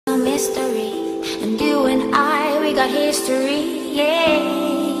mystery, and you and I, we got history, yeah.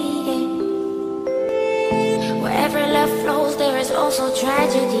 Wherever love flows, there is also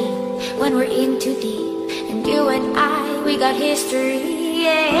tragedy when we're in too deep, and you and I, we got history,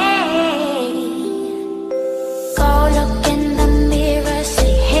 yeah. Go look in the mirror,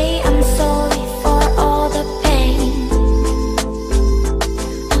 say, hey, I'm sorry for all the pain.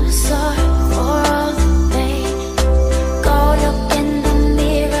 I'm sorry for all the pain. Go look in the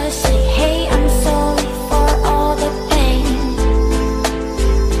mirror, say, hey, I'm sorry for all the pain.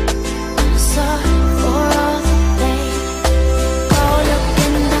 I'm sorry for all the pain. Go look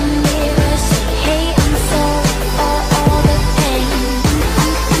in the mirror, say, hey, I'm sorry for all the pain.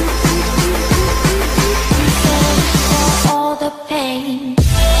 All the pain.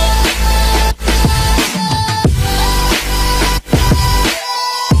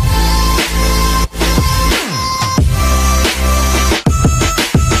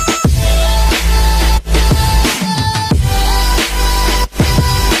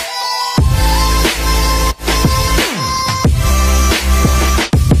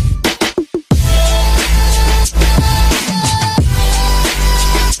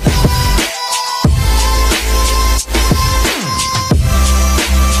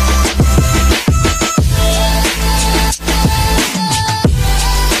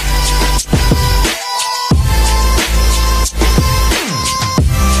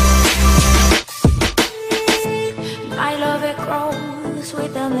 My love, it grows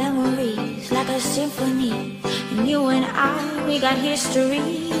with the memories like a symphony. And you and I, we got history,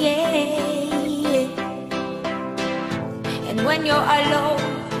 yeah. And when you're alone,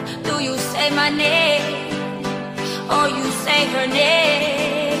 do you say my name or you say her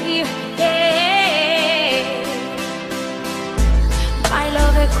name? Yeah. My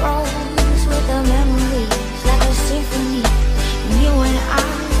love, it grows with the memories like a symphony. And you and I,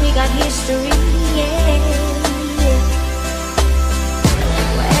 we got history, yeah.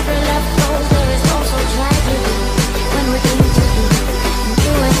 Wherever love goes, there is also tragedy when we're in too deep. And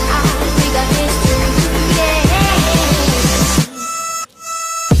you and I, we got history, yeah.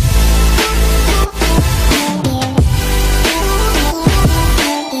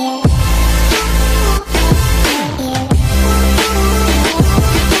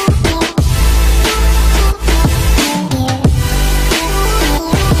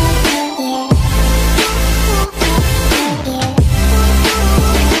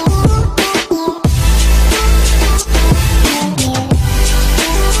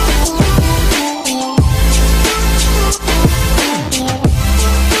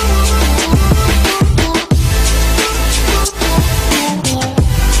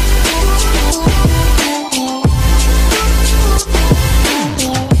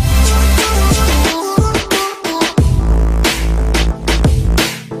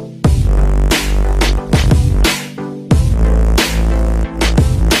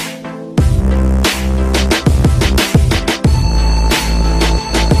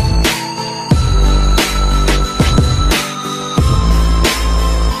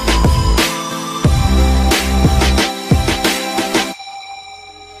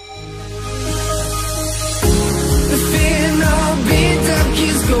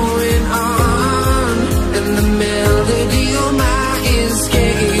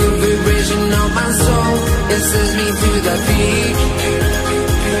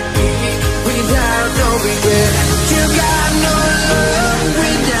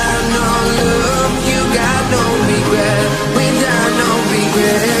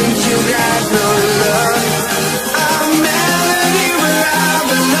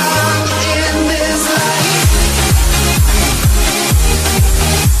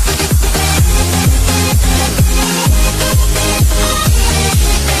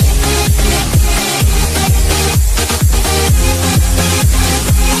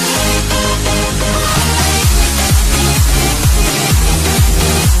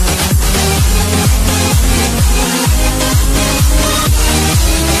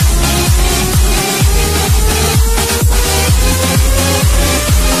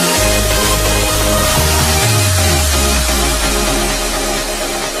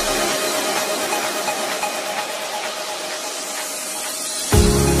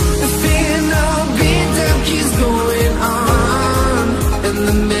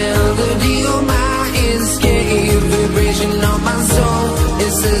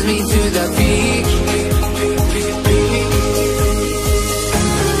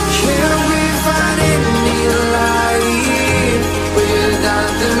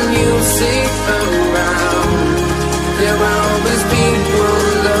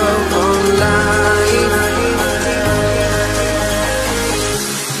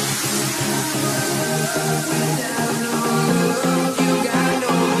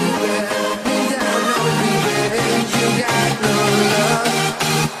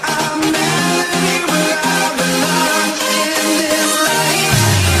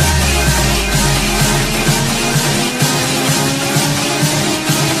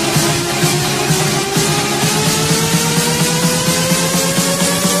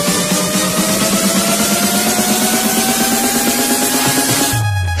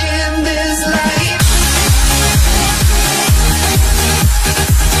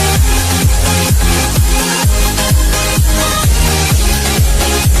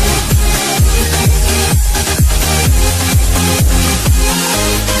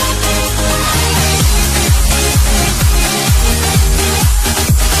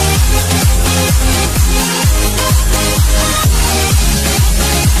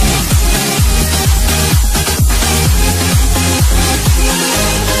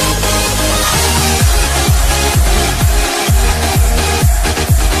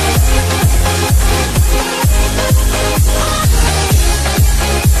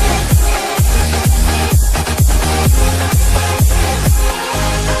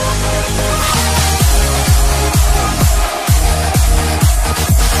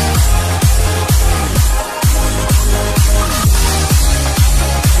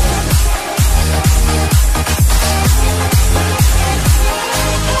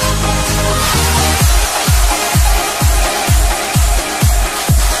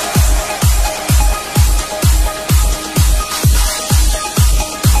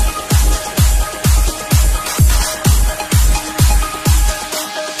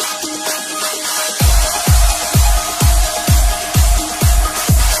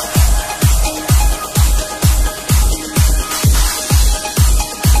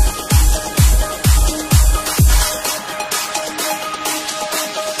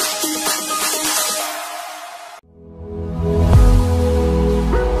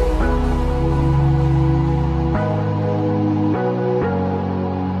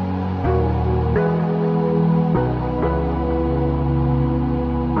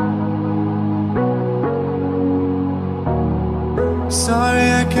 Sorry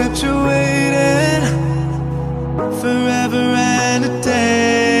I kept you waiting. Forever